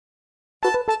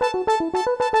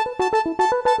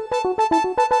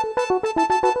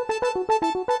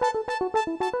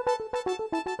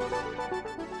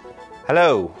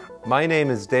Hello, my name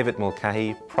is David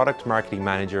Mulcahy, Product Marketing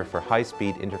Manager for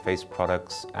High-Speed Interface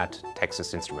Products at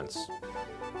Texas Instruments.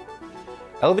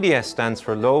 LVDS stands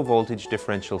for Low Voltage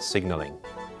Differential Signaling.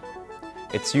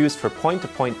 It's used for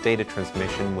point-to-point data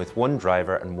transmission with one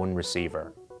driver and one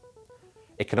receiver.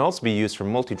 It can also be used for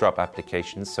multi-drop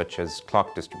applications such as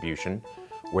clock distribution,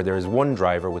 where there is one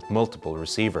driver with multiple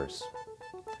receivers.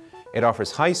 It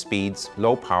offers high speeds,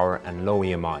 low power and low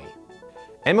EMI.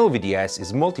 MLVDS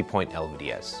is multi-point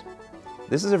LVDS.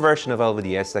 This is a version of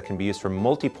LVDS that can be used for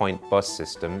multi-point bus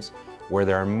systems where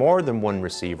there are more than one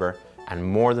receiver and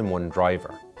more than one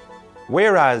driver.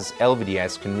 Whereas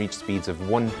LVDS can reach speeds of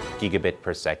 1 gigabit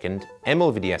per second,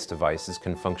 MLVDS devices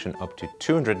can function up to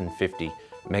 250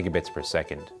 megabits per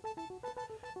second.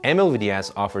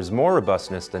 MLVDS offers more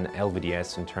robustness than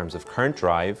LVDS in terms of current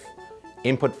drive,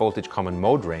 input voltage common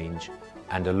mode range,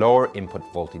 and a lower input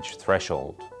voltage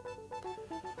threshold.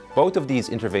 Both of these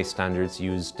interface standards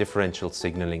use differential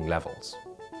signaling levels.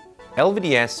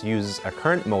 LVDS uses a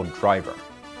current mode driver.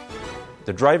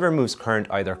 The driver moves current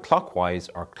either clockwise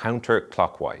or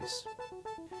counterclockwise.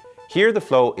 Here the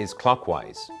flow is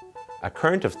clockwise. A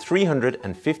current of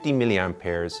 350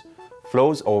 milliamperes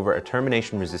flows over a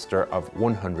termination resistor of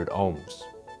 100 ohms.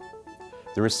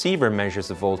 The receiver measures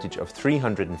a voltage of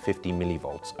 350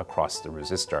 millivolts across the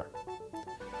resistor.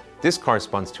 This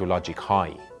corresponds to a logic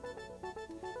high.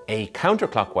 A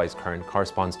counterclockwise current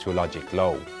corresponds to a logic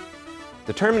low.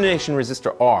 The termination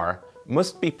resistor R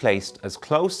must be placed as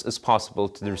close as possible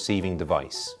to the receiving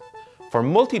device. For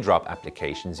multi-drop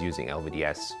applications using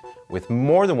LVDS with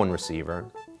more than one receiver,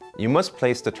 you must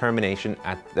place the termination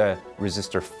at the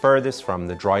resistor furthest from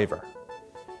the driver.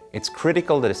 It's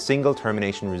critical that a single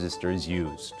termination resistor is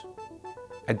used.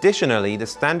 Additionally, the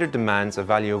standard demands a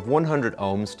value of 100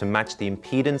 ohms to match the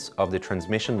impedance of the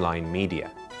transmission line media.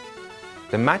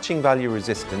 The matching value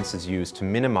resistance is used to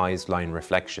minimize line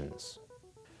reflections.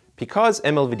 Because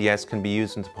MLVDS can be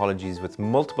used in topologies with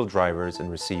multiple drivers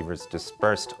and receivers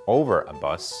dispersed over a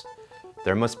bus,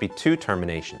 there must be two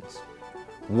terminations,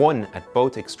 one at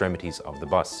both extremities of the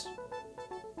bus.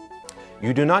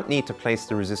 You do not need to place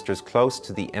the resistors close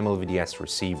to the MLVDS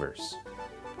receivers.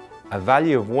 A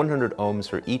value of 100 ohms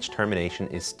for each termination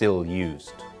is still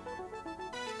used.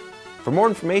 For more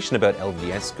information about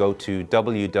LVDS, go to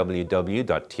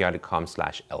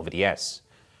www.ti.com/LVDS.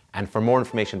 And for more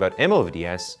information about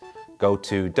MLVDS, go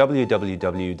to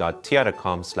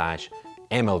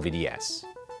www.ti.com/MLVDS.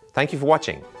 Thank you for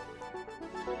watching.